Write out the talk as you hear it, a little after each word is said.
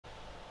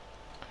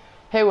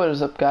Hey, what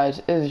is up, guys?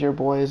 It is your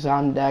boy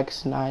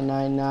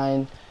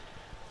Zondex999,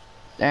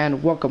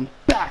 and welcome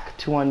back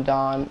to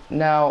Undawn.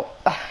 Now,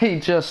 I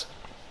just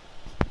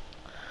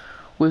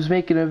was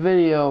making a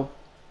video,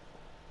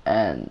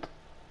 and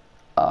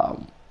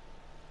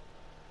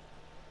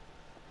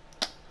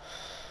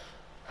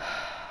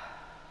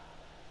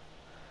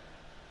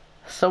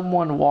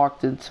someone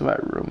walked into my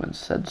room and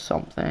said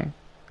something,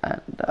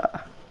 and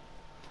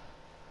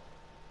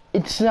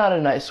it's not a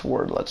nice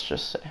word, let's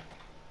just say.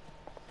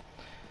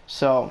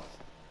 So,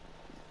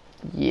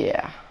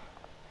 yeah.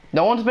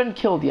 No one's been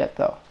killed yet,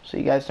 though, so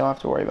you guys don't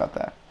have to worry about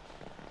that.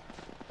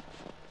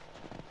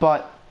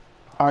 But,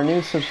 our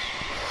new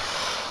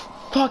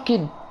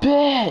fucking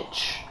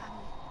bitch!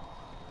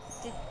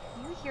 Did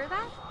you hear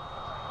that?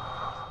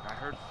 I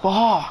heard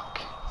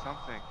Fuck!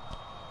 something.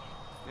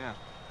 Yeah.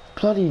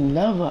 Bloody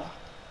never.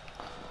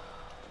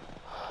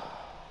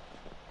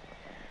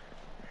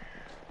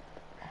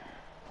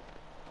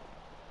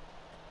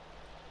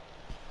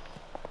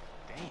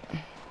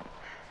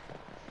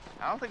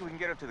 I don't think we can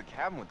get up to the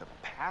cabin with the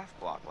path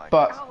blocked like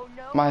But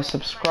this. my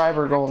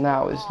subscriber goal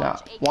now is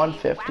not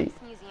 150,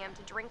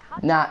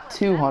 not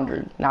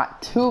 200,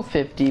 not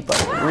 250, but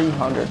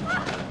 300.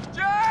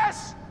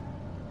 Jess!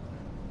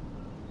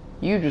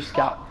 You just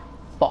got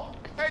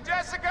fucked. Hey,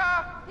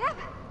 Jessica! Yep.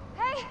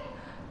 Hey.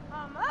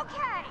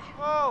 Okay.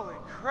 Holy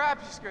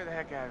crap, you scared the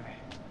heck out of me.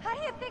 How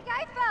do you think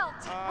I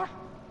felt?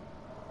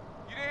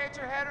 You didn't hit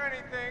your head or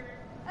anything.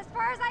 As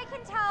far as I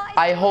can tell,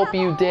 I still hope have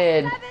you all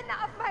did. 7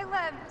 of my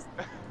limbs.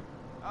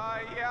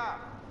 Yeah.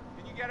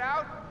 Can you get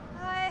out?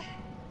 I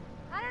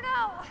don't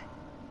know.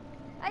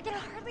 I can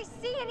hardly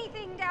see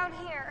anything down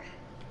here.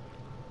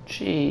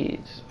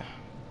 Jeez.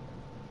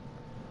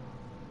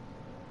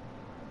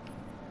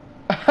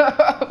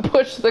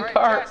 Push the All right,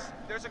 cart. Jess,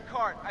 there's a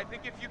cart. I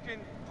think if you can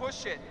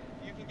push it,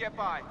 you can get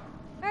by.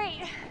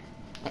 Right.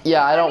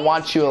 Yeah, I don't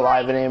want you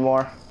alive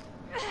anymore.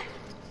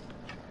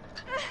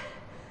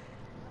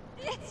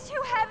 It's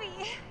too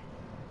heavy.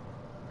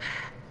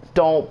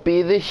 Don't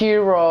be the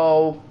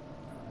hero.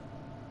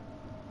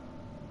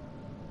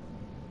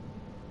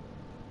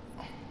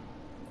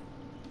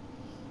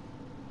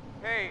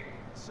 Hey,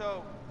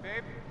 so,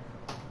 babe,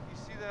 you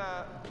see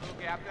the little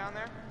gap down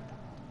there?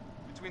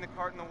 Between the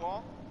cart and the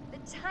wall? The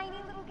tiny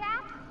little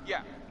gap?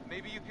 Yeah,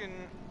 maybe you can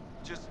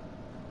just,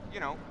 you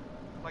know,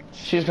 like...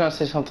 She's gonna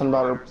say something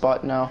about her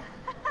butt now.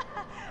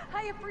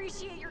 I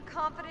appreciate your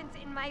confidence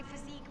in my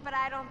physique, but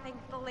I don't think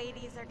the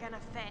ladies are gonna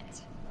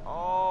fit.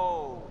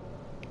 Oh,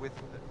 with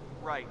the...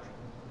 Right.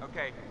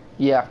 Okay,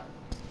 Yeah.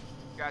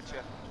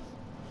 gotcha.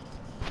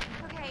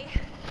 Okay,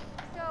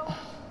 so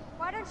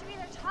why don't you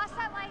either toss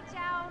that light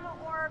down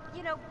or,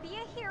 you know, be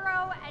a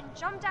hero and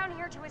jump down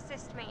here to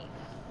assist me?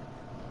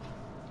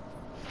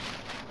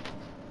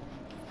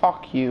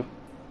 Fuck you.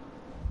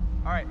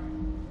 All right,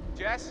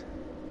 Jess,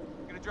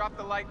 I'm gonna drop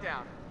the light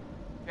down.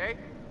 Okay?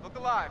 Look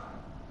alive.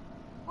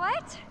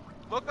 What?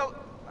 All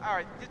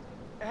right, just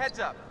a heads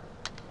up.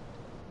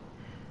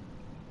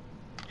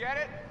 You get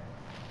it?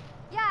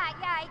 Yeah,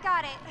 I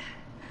got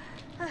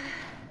it.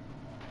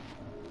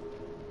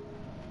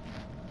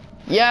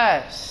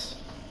 Yes.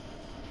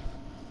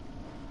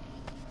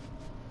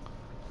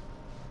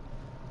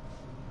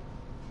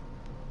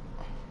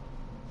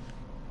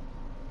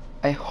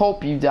 I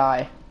hope you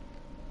die.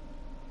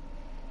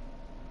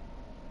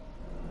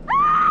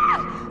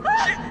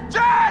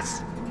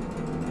 Jess!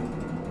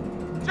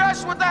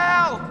 Jess, what the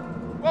hell?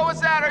 What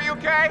was that? Are you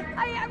okay?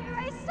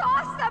 I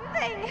saw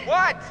something.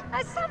 What?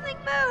 Something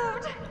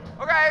moved.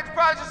 Okay, it's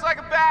probably just like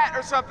a bat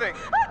or something.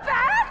 A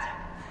bat?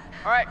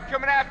 All right,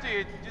 coming after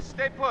you. Just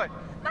stay put.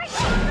 My bats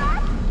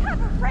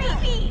have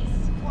rabies.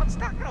 Well, it's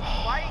not gonna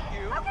bite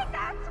you. Okay,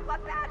 that's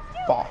what bats do.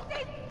 Fuck.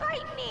 They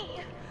bite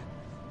me.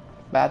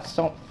 Bats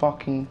don't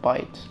fucking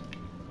bite.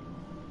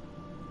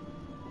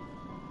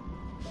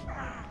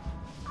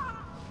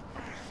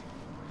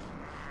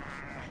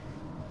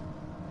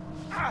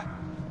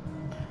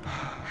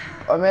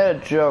 I made a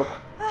joke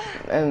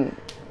in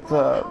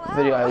the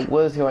video I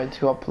was going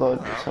to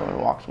upload when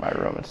someone walked in my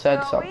room and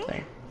said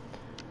something.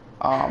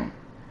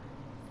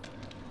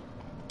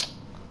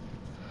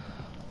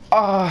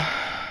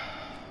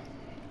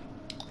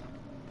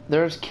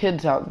 There's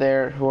kids out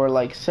there who are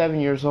like 7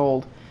 years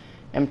old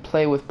and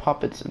play with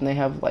puppets and they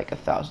have like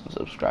 1,000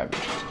 subscribers.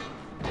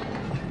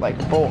 Like,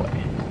 boy.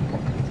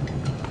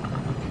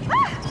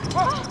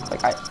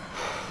 Like,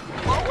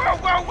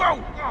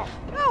 Whoa!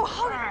 Oh,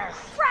 holy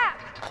crap!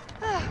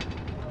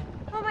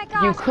 Oh my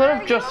gosh. you could are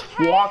have just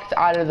okay? walked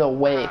out of the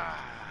way,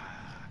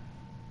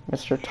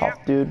 Mr.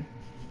 Tough Dude.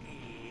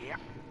 Yep,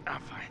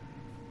 I'm fine.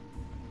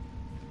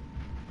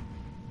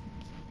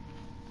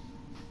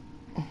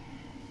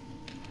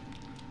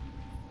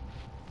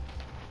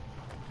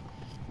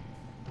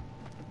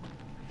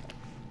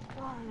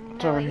 Oh,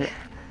 It's over Nelly. here.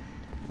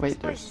 Wait, This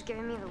place is there's...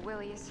 giving me the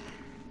willies.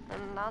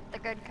 And not the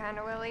good kind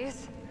of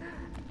willies.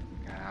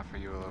 Can I offer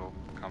you a little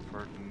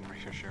comfort and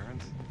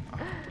reassurance?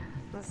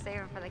 Let's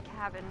save it for the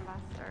cabin,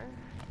 Buster.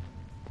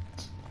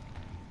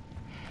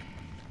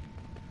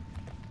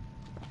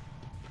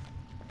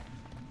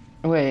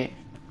 Wait.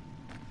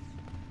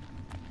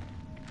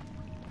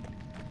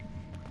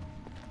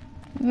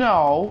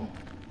 No.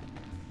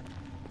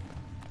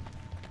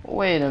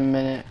 Wait a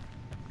minute.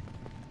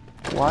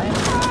 What?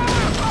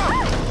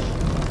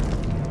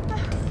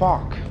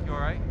 Fuck. You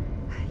alright?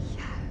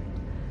 Yeah.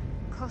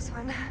 Close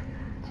one.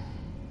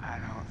 I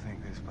don't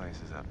think this place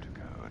is up to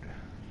code.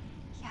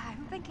 Yeah,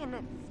 I'm thinking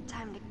it's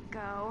time to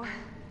go.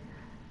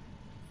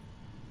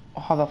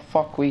 How the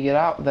fuck we get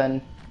out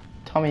then?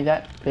 Tell me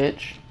that,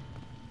 bitch.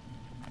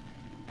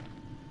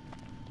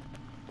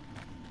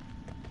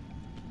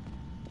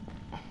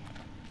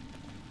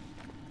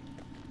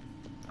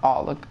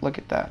 Oh, look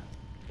at that.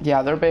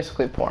 Yeah, they're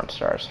basically porn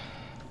stars.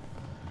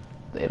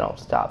 They don't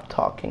stop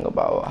talking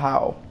about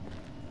how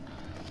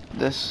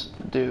this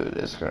dude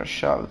is gonna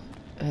shove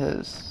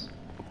his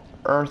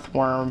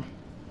earthworm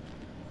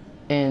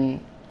in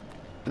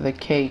the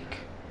cake.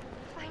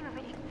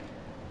 Finally.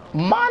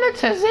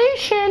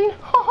 Monetization!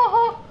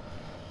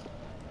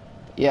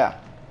 Yeah.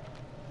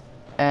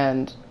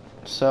 And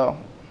so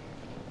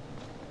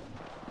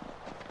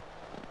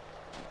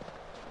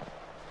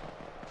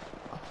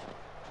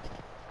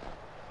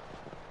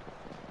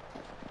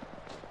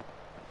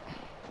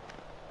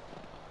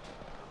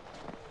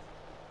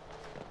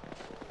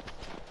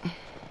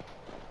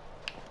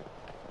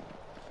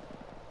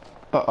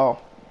uh-oh.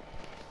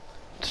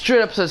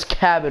 Straight up says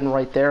cabin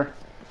right there.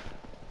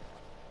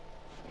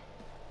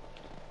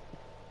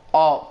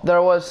 Oh,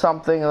 there was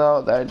something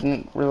though that I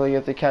didn't really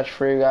get to catch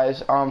for you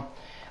guys.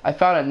 I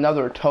found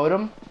another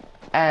totem,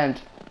 and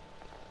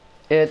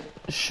it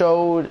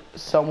showed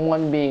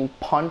someone being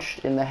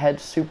punched in the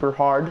head super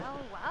hard,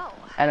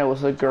 and it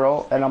was a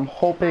girl, and I'm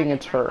hoping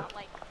it's her,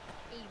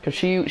 cause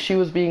she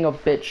was being a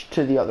bitch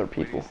to the other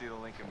people. You see the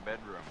Lincoln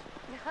bedroom.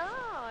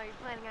 Oh, are you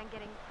planning on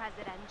getting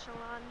presidential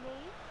on me?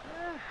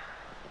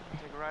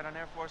 Take a ride on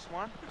Air Force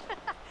One?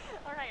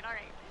 All right.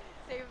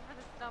 Save it for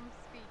the stump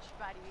speech,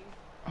 buddy.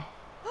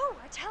 Ooh,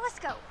 a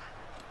telescope.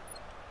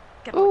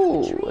 Gonna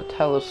look at the Ooh, a trees,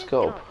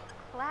 telescope. Gonna look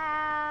at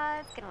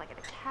clouds. Gonna look at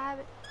the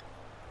cabin.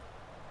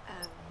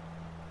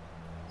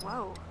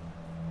 Whoa.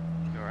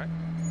 You alright?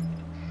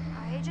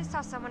 I just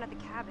saw someone at the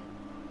cabin.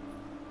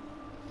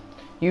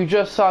 You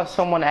just saw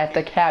someone at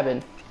the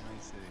cabin. I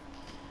see.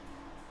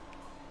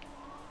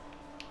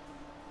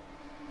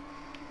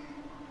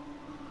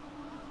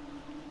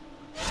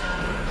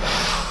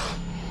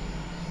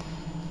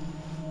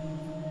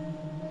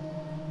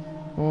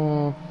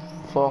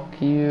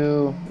 Fuck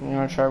you. I'm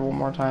gonna try one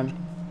more time.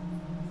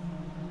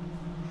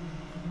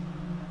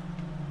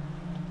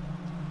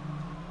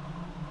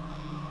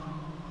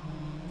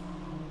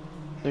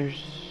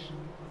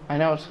 I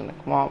know it's gonna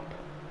come up.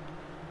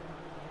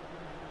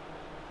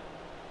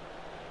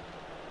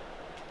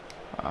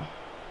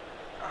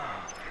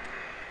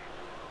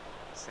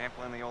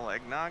 Sampling the old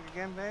eggnog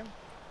again, babe?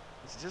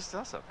 It's just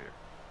us up here.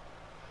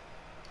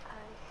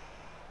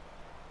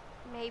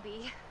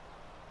 Maybe.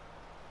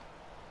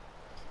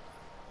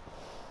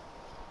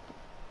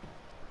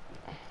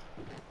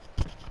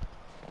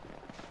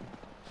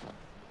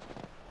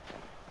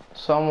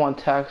 Someone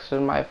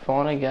texted my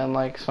phone again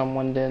like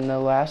someone did in the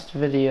last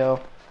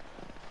video.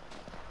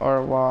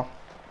 Or, well,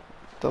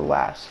 the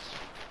last.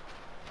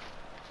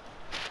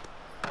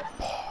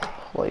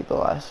 Like the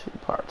last few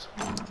parts.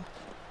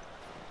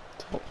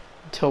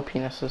 Till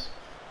penises.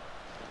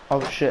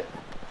 Oh shit.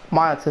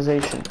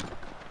 Monetization.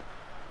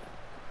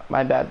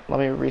 My bad. Let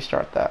me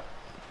restart that.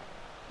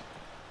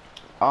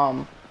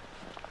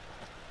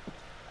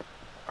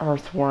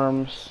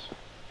 Earthworms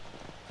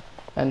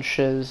and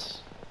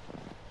shiz.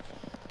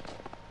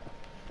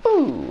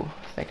 Ooh,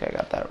 I think I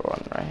got that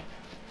one right.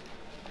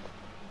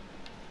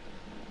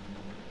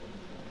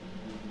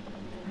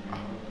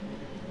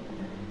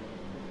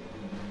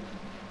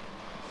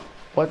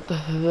 What the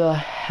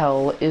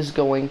hell is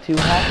going to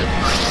happen?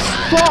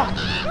 Fuck!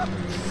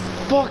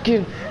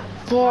 Fucking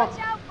fuck! Watch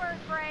out, bird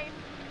brain.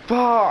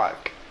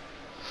 Fuck!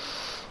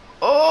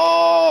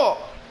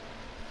 Oh!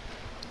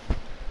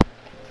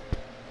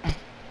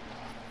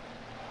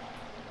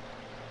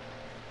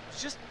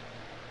 Just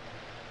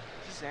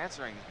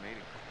answering his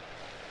meeting.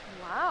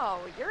 Wow,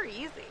 you're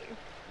easy.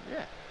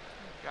 Yeah.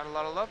 Got a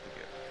lot of love to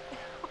give.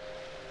 I'm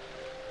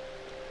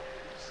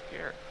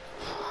scared.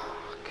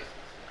 Fuck.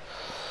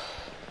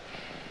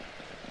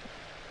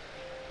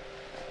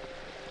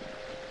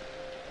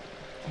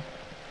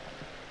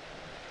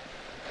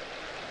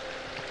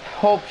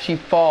 Hope she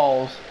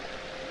falls.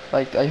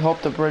 Like, I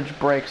hope the bridge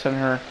breaks on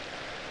her.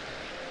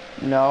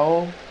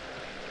 No.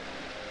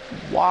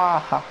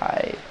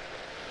 Why?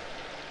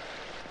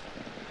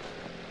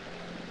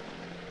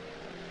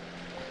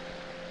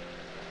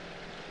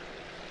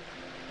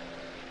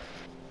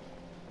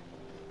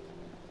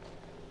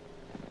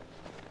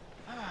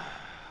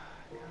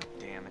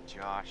 Damn it,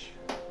 Josh.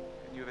 Could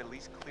you have at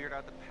least cleared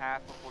out the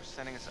path before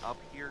sending us up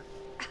here?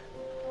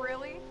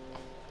 Really?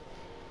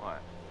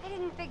 What? I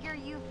didn't figure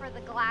you for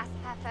the glass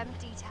half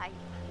empty type.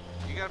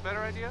 You got a better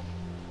idea?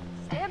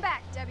 Stand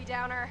back, Debbie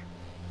Downer.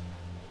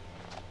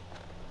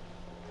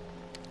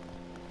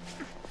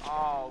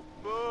 Oh,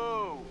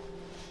 boo!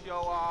 Show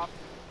off.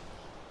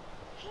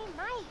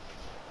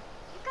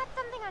 you've got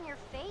something on your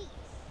face.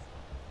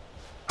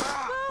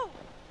 Whoa!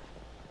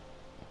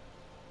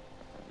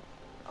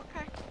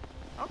 Okay.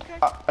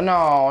 Okay.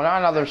 No, not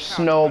another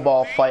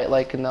snowball fight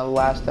like in the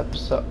last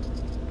episode.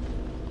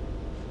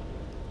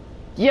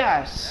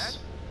 Yes!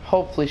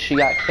 Hopefully she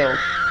got killed.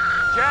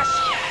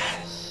 Jess!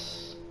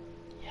 Yes.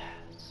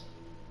 Yes.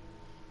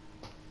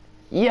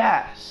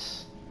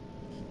 Yes!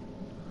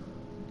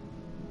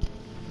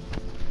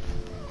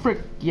 Frick,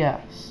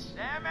 yes.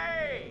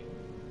 Sammy!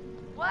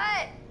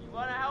 What? You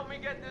wanna help me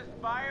get this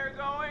fire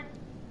going?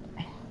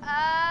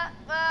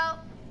 Well,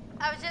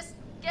 I was just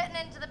getting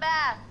into the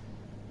bath.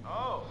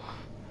 Oh.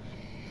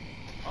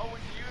 Oh,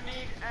 would you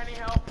need any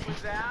help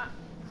with that?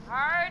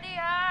 Hardy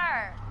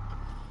har.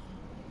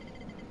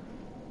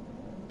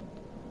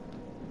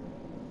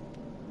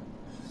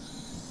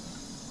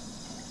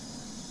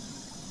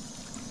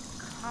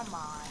 Come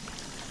on.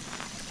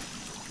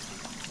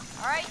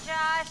 All right,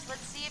 Josh,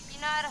 let's see if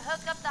you know how to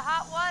hook up the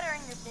hot water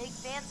in your big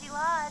fancy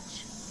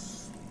lodge.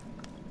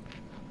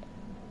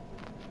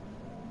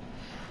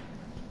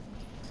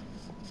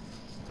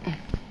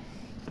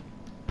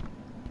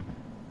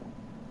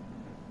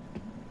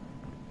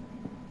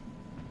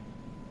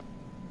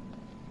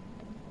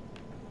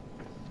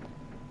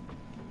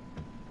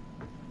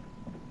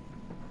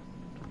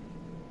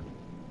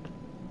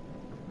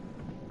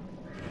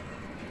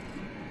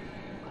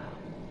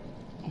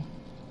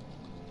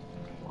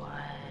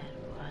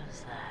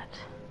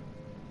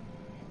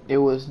 It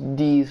was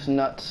these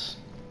nuts.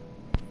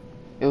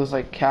 It was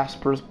like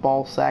Casper's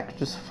ball sack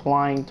just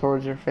flying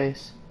towards your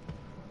face.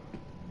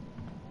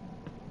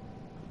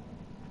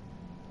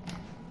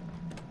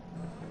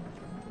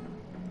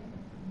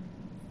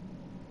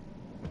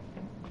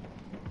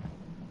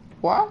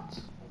 What?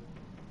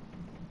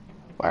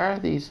 Why are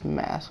these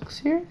masks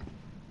here?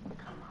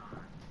 Come on.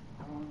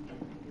 I won't get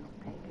you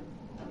big.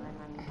 I'm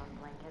running one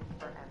blanket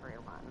for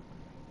everyone.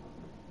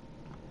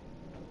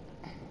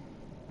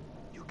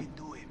 You can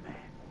do it, man.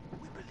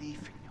 We believe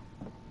in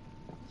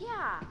you.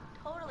 Yeah,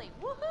 totally.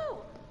 Woohoo!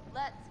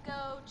 Let's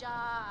go,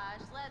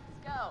 Josh. Let's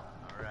go.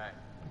 All right,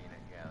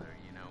 peanut gallery,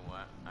 you know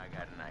what? I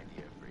got an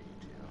idea for you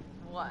two.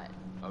 What?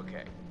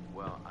 Okay,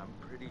 well, I'm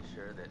pretty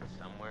sure that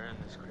somewhere in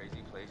this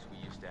crazy place we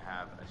used to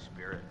have a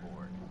spirit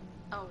board.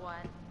 A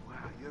what?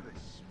 Wow, you have a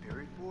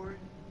spirit board?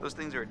 Those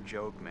things are a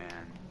joke, man.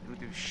 They don't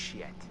do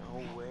shit.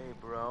 No way,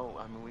 bro.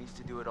 I mean, we used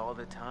to do it all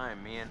the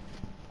time, me and...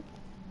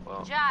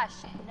 Well, Josh,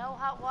 no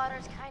hot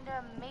water's kind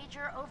of a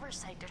major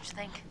oversight, don't you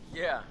think?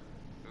 yeah.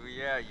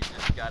 Yeah, you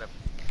just gotta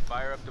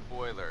fire up the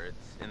boiler.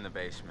 It's in the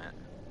basement.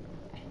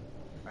 All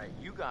right,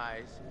 you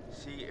guys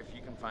see if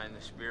you can find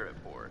the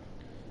spirit board.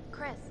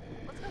 Chris,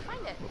 let's go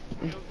find it.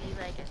 It'll be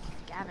like a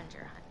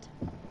scavenger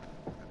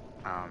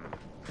hunt.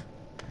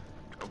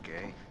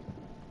 Okay.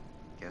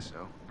 Guess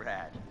so.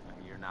 Brad, I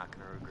mean, you're not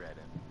gonna regret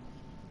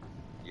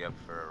it. You up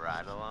for a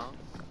ride along?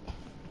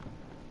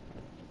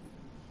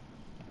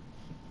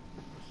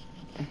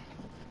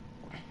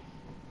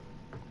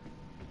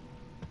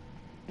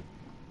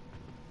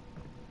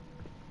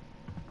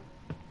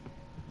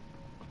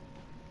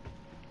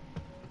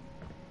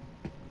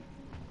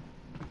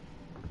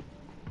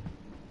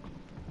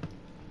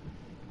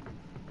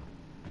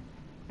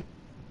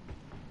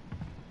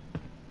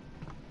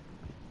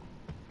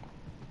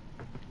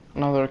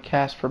 Another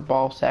Casper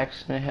ball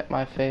sack's gonna hit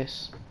my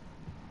face.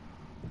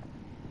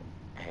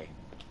 Hey,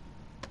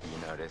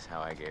 you notice how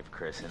I gave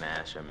Chris and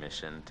Ash a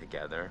mission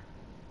together?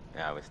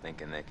 Yeah, I was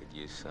thinking they could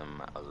use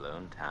some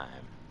alone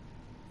time.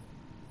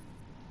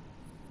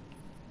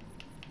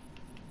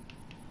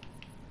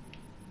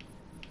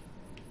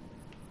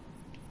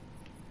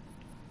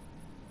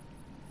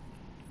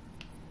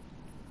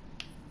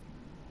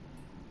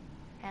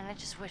 And I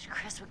just wish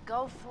Chris would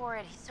go for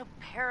it. He's so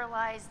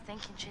paralyzed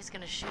thinking she's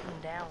gonna shoot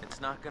him down.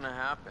 It's not gonna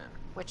happen.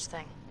 Which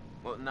thing?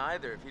 Well,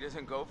 neither. If he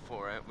doesn't go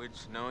for it,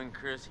 which knowing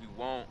Chris, he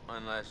won't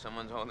unless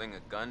someone's holding a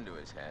gun to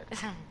his head.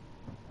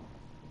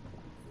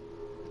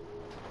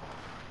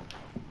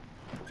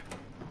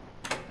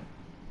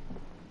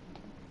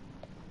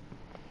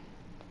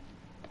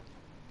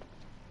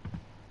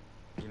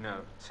 You know,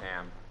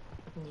 Sam,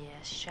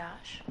 Yes,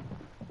 Josh.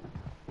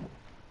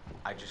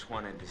 I just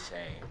wanted to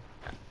say,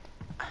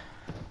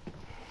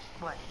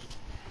 What?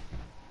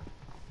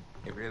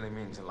 it really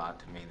means a lot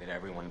to me that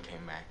everyone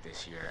came back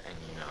this year, and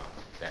you know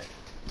that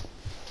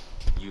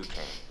you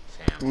came,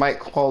 Sam. Mic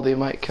quality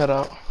might cut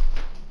out.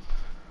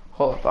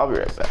 Hold up, I'll be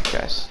right back,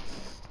 guys.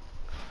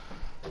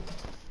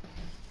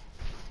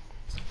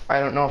 I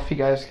don't know if you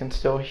guys can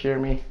still hear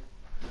me,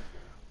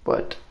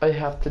 but I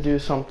have to do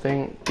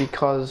something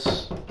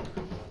because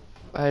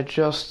I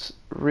just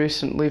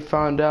recently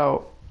found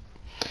out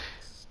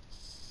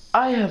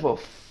I have a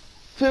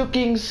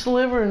fucking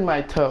sliver in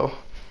my toe.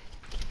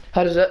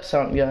 How does that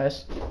sound,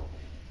 guys?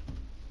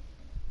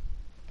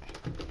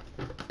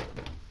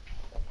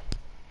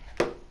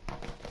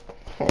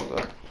 Hold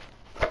up.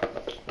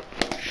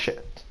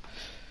 Shit.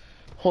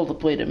 Hold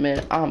up, wait a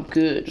minute. I'm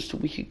good. Just a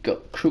week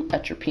ago. Crew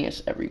at your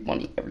penis every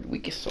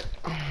week. So.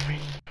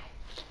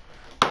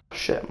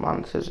 Shit,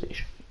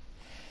 monetization.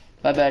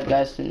 My bad,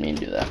 guys. Didn't mean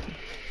to do that.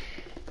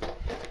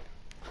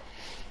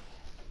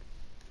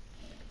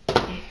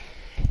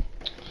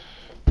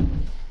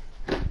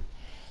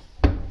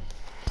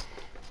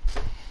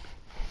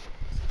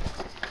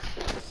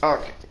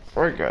 Okay,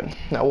 we're good.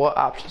 Now, what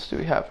options do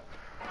we have?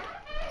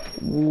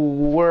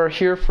 We're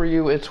here for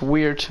you. It's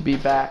weird to be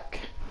back.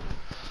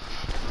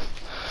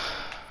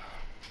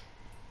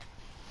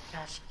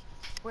 Gosh,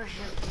 we're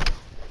here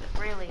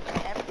for you. Really,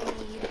 whatever you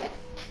need,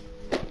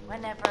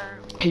 whenever.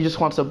 He just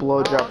wants a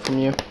blowjob from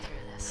you. Through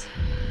this.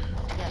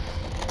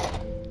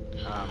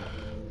 Yeah.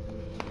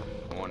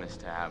 I want us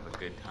to have a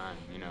good time,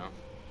 you know?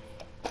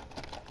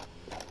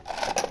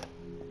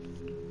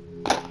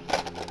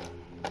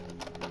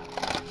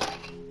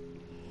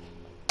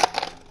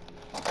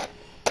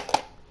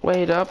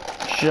 Wait up,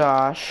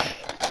 Josh.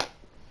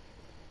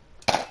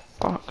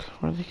 Fuck,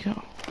 where'd he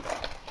go?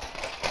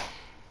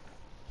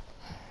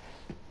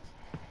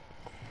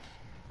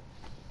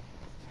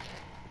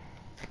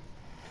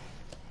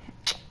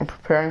 I'm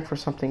preparing for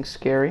something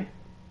scary.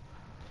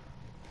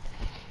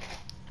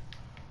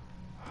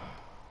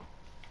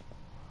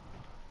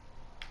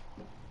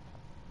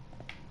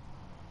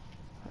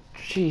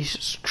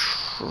 Jesus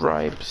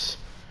Christ.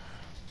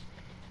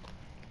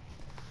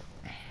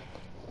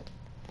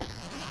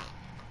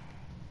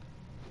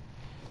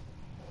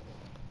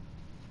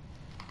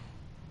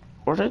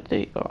 Where did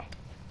they go?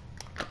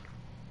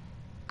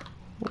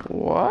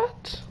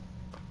 What?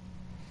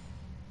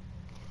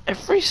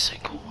 Every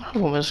single one of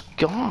them is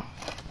gone.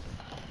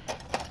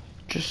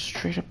 Just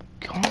straight up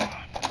gone.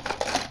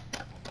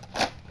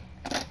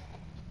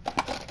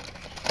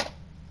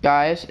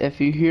 Guys,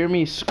 if you hear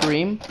me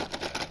scream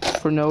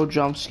for no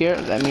jump scare,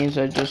 that means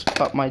I just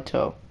cut my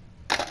toe.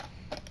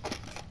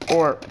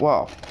 Or,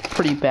 well,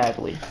 pretty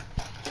badly.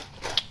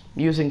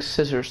 Using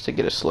scissors to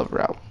get a sliver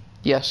out.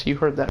 Yes, you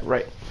heard that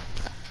right.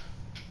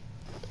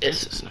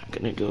 This is not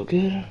gonna go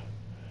good.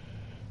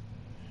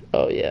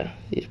 Oh yeah,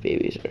 these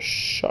babies are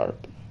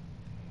sharp.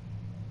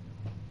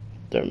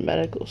 They're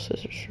medical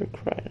scissors, for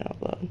crying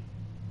out loud.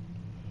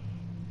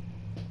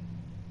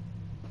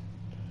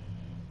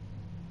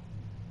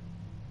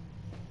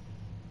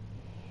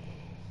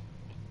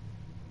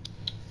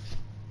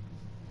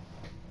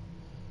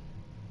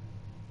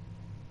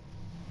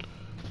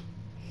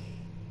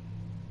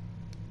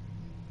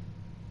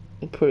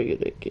 I'm pretty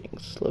good at getting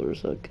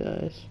slivers out,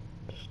 guys.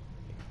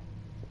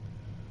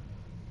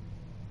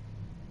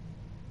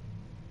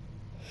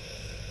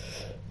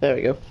 There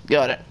we go.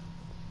 Got it.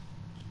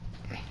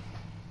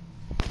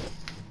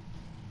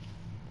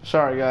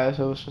 Sorry, guys.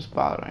 I was just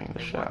bothering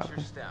the shit out of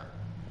me.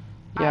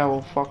 Yeah,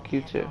 well, fuck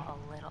you too.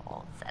 A little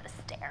old set of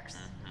stairs.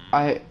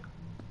 I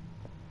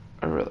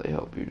really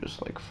hope you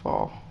just, like,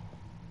 fall.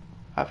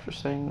 After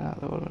saying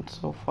that, that would have been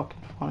so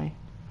fucking funny.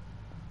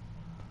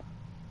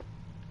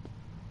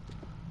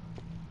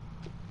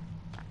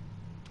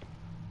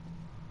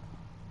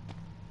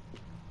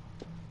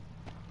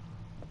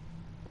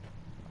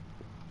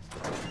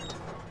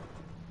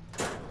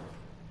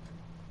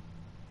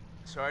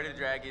 Sorry to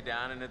drag you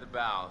down into the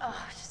bowels.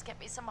 Oh, just get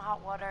me some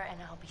hot water and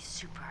I'll be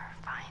super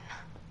fine.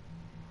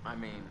 I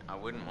mean, I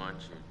wouldn't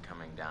want you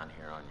coming down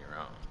here on your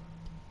own,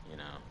 you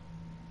know?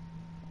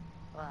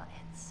 Well,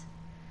 it's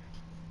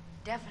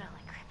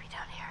definitely creepy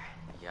down here.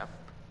 Yep.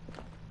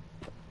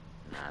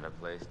 Not a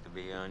place to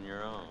be on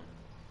your own.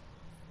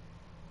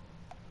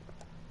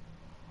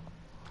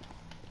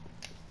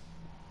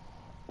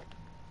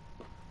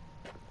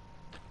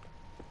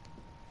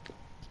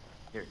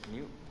 Here, can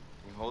you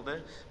hold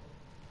this?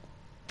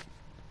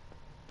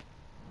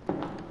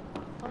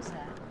 What was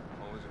that?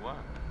 What was what?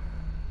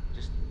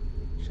 Just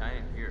shine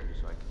it here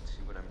so I can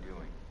see what I'm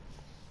doing.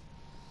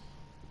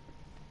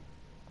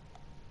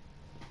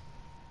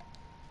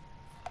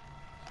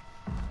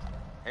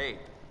 Hey,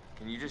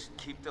 can you just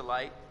keep the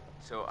light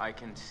so I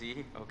can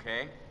see,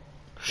 okay?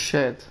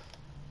 Shit.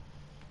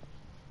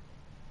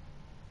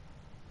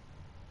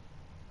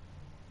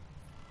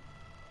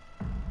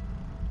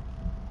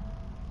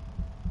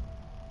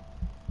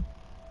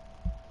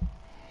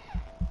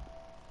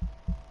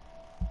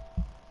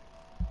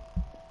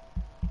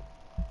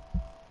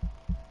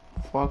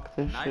 Fuck,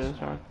 this Nice shit is one.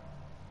 hard.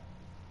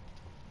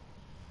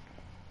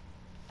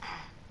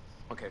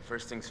 Okay,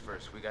 first things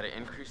first. We gotta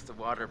increase the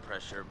water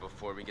pressure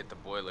before we get the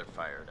boiler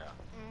fired up.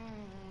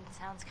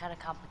 Sounds kind of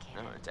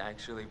complicated. No, it's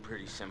actually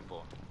pretty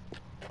simple.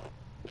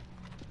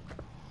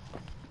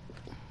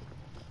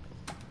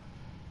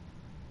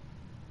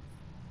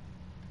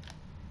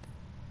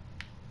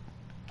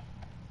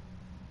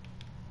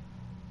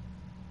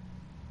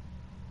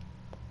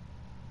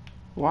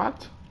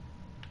 What?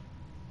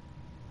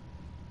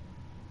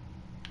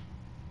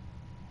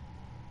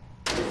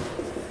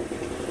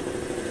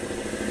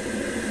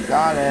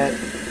 Got it.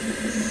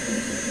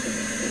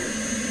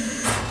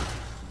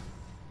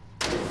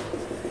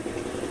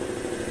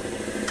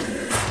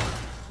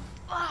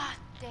 Ah,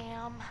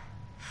 damn.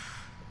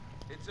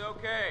 It's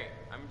okay.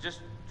 I'm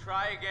just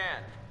try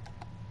again.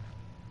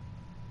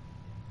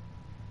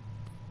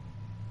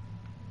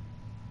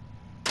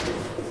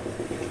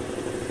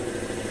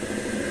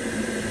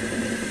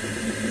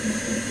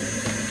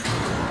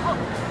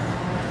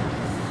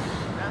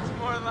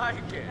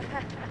 like it.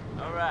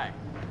 All right.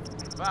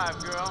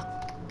 5, girl.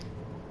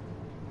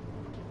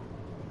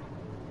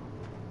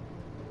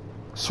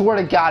 Swear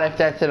to God, if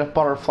that did a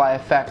butterfly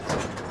effect.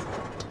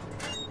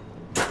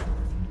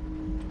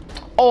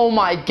 Oh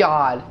my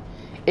God,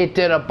 it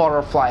did a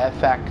butterfly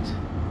effect.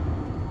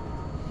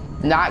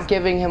 Not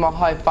giving him a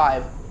high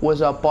five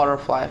was a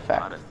butterfly A lot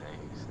effect. of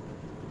things.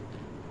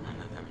 None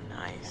of them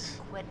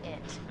nice. Quit it.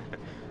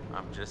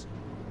 I'm just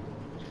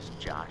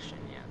joshing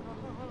you.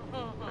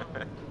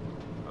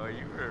 Oh,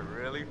 you were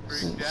really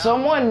freaked out.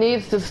 Someone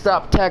needs to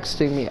stop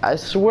texting me. I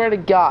swear to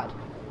God.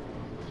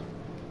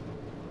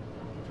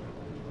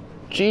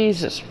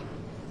 Jesus.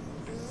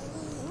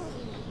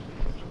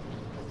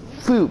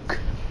 Fook.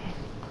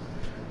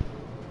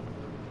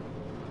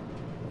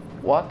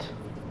 What?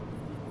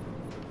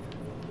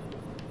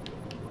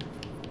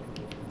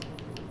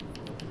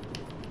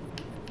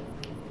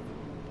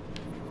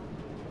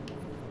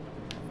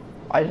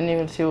 I didn't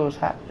even see what was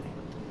happening.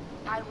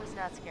 I was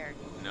not scared.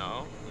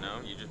 No,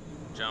 you just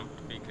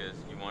jumped because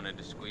you wanted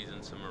to squeeze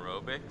in some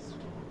aerobics.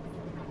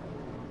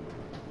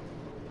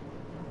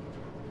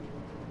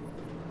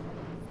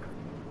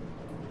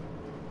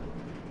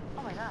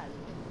 Oh my god.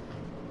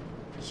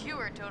 You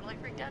were totally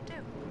freaked out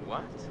too.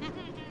 What?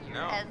 You're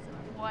No. as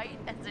white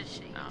as a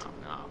sheet. No,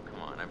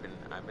 come on. I've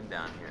been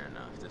down here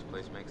enough. This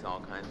place makes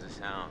all kinds of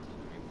sounds.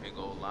 Big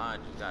old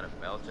lodge, you gotta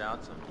belch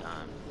out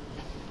sometimes.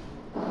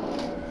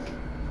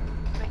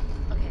 Wait,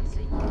 okay, so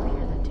you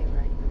hear that too,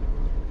 right?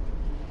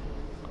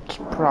 It's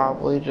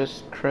probably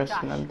just Chris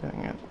Josh. and I'm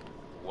doing it.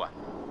 What?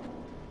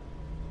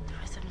 The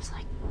rhythm's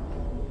like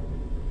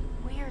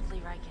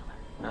weirdly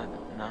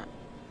regular.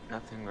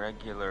 Nothing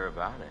regular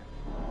about it.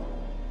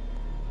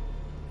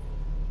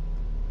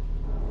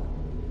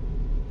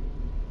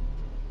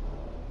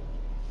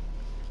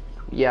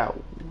 Yeah.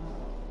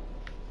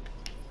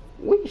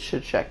 We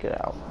should check it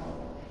out.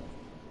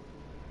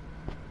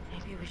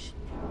 Maybe we should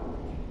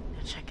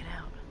go check it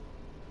out.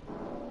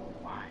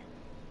 Why?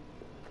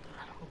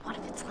 I don't know, what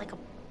if it's like a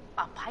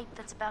pipe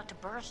that's about to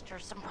burst or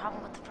some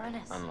problem with the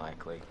furnace?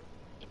 Unlikely.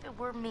 If it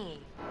were me,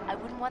 I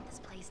wouldn't want this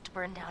place to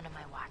burn down on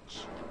my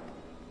watch.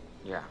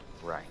 Yeah,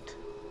 right.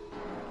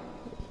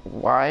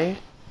 Why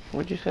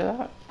would you say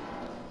that?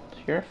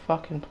 It's your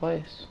fucking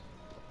place.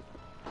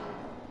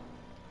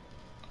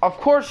 Of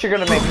course you're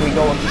gonna make me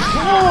go.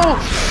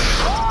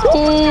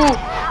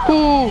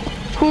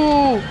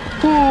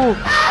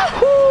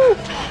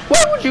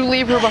 Why would you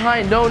leave her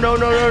behind? No.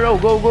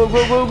 Go.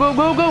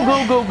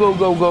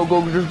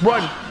 Go. Just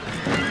run.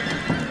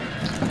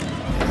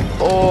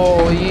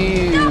 Oh,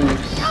 you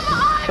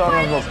son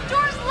of a.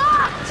 Door's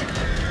locked!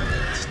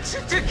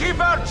 To keep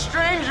out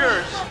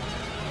strangers!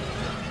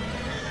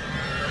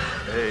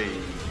 Hey.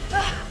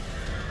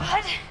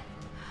 What?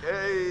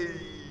 Hey.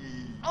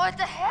 What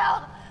the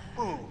hell?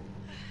 Boom.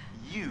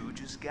 You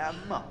just got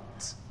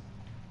mugged.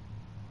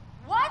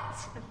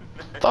 What?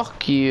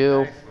 Fuck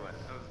you. Nice one.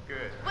 That was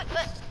good.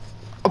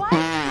 Why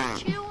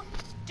did you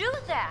do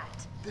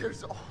that?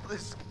 There's all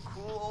this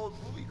cool old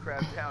movie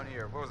crap down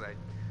here. What was I?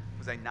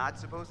 Was I not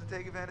supposed to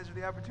take advantage of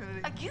the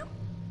opportunity?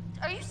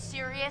 Are you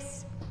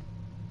serious?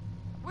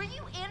 Were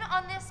you in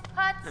on this,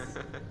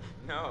 Putz?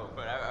 No,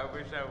 but I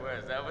wish I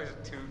was. That was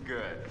too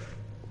good.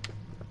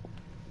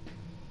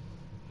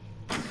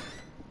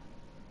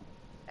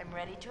 I'm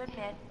ready to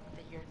admit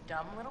that your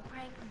dumb little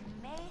prank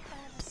may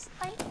have a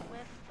slight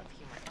whiff of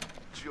humor.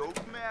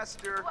 Joke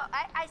master. Well,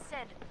 I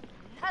said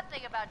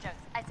nothing about jokes.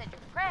 I said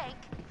your prank,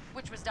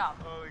 which was dumb.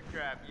 Holy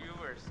crap, you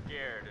were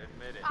scared.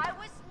 Admit it. I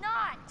was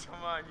not!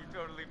 Come on, you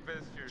totally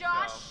pissed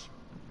yourself.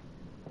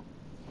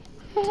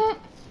 Josh!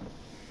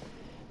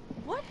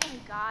 What in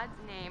God's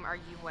name are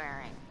you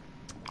wearing?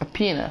 A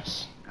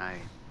penis. I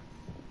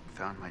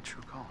found my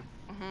true calling.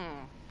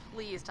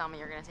 Please tell me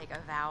you're gonna take a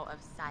vow of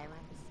silence.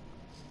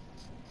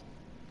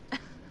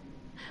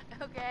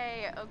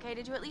 Okay,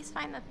 did you at least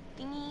find the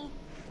thingy?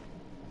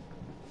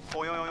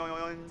 Oy, oy, oy,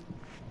 oy, oy.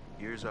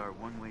 Here's our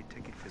one-way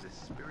ticket to the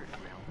spirit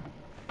realm.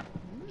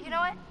 You know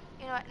what?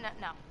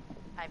 No.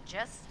 I've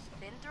just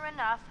been through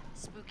enough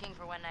spooking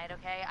for one night,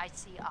 okay? I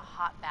see a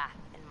hot bath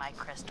in my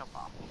crystal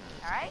ball.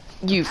 Alright?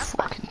 You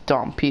fucking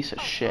dumb piece of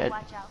shit.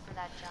 Watch out for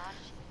that,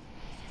 Josh.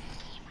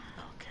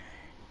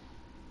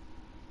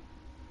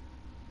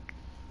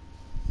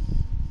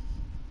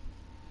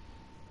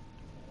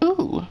 Okay.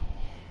 Ooh.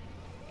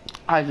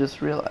 I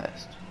just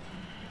realized.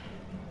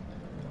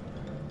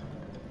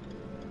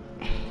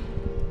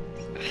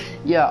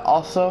 Yeah,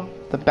 also,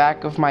 the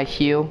back of my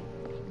heel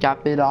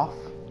got bit off.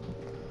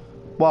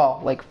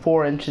 Well, like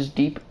 4 inches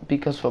deep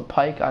because of a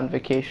pike on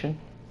vacation.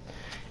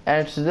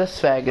 And it's this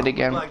faggot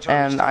again,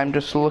 and I'm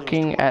just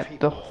looking at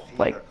the,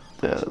 like,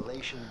 the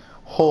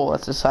hole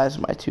that's the size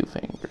of my 2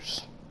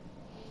 fingers.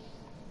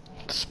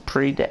 It's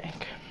pretty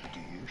dank. Do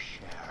you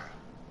share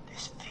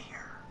this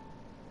fear?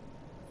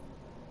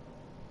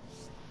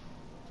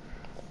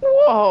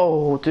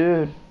 Whoa,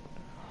 dude.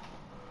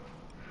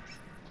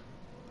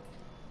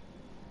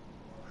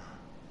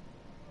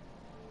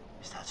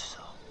 Is that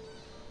so?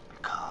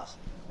 Because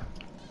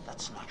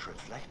That's not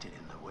reflected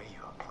in the way you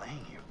are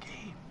playing your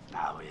game,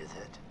 now is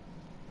it?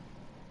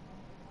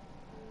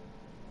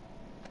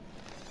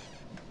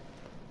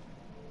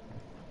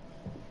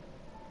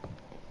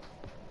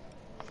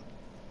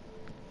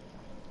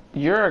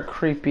 You're a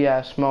creepy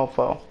ass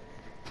mofo.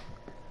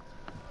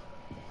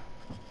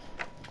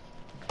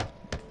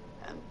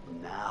 And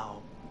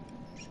now,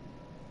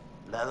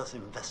 let us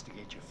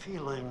investigate your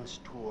feelings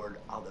toward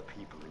other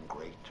people in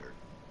greater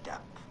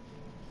depth.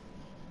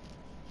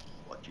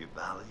 What you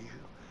value,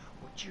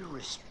 what you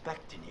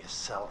respect in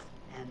yourself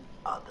and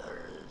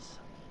others.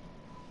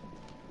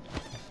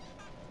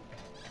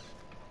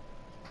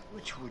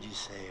 Which would you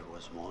say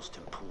was most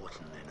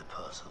important in a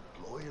person,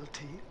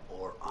 loyalty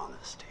or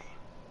honesty?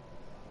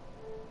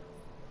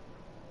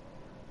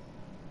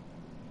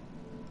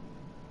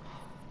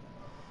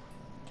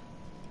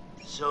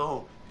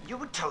 So, you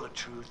would tell the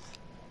truth,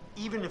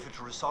 even if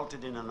it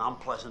resulted in an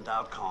unpleasant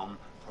outcome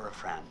for a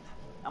friend.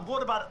 And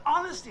what about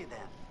honesty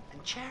then,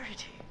 and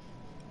charity?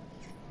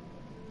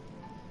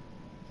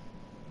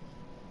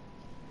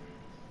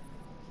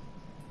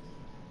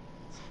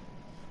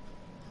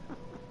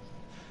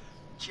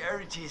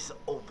 Charity is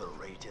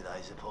overrated, I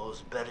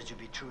suppose. Better to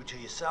be true to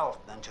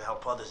yourself than to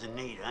help others in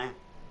need, eh?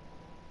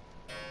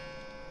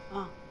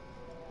 Well,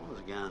 once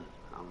again,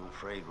 I'm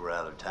afraid we're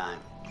out of time.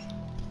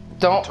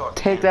 Don't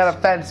take that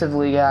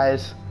offensively,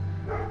 guys.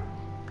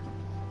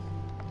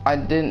 I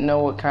didn't know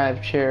what kind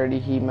of charity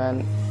he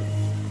meant.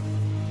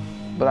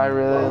 But I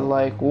really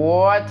like...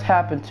 What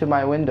happened to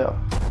my window?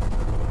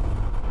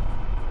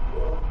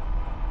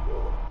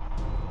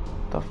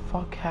 The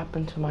fuck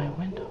happened to my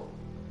window?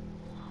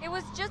 It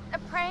was just a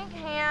prank,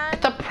 Han.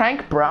 It's a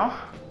prank, bro.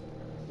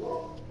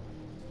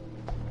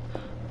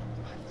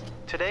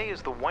 Today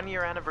is the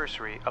 1-year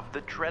anniversary of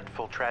the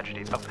dreadful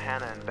tragedy of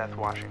Hannah and Beth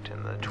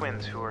Washington, the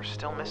twins who are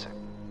still missing.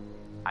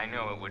 I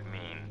know it would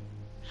mean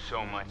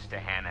so much to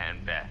Hannah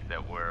and Beth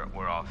that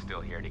we're all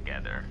still here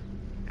together.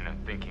 And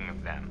I'm thinking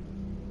of them.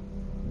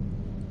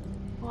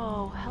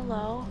 Whoa,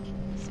 hello.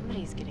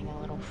 Somebody's getting a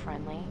little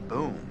friendly.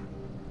 Boom.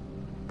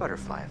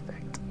 Butterfly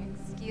effect.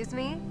 Excuse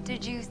me?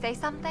 Did you say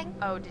something?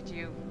 Oh, did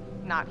you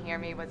not hear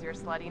me? Was your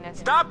sluttiness?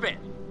 Stop it!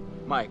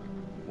 Mike,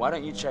 why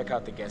don't you check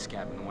out the guest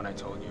cabin, the one I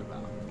told you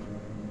about?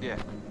 Yeah,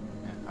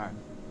 all right.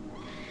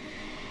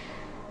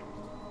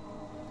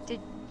 Did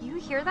you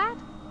hear that?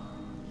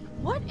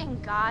 What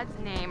in God's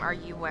name are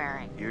you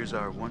wearing? Here's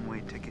our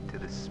one-way ticket to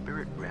the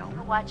spirit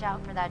realm. Watch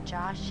out for that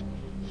Josh.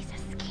 He's a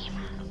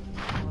schemer.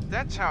 Well,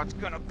 that's how it's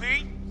gonna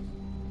be.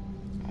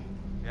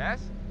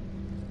 Yes?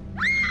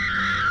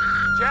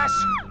 Jess?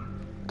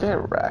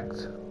 Get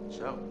wrecked.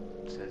 So,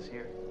 it says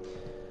here,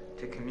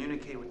 to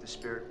communicate with the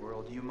spirit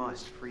world, you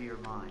must free your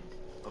mind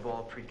of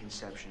all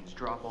preconceptions,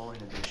 drop all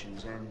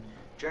inhibitions, and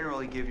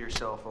generally give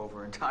yourself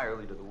over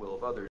entirely to the will of others.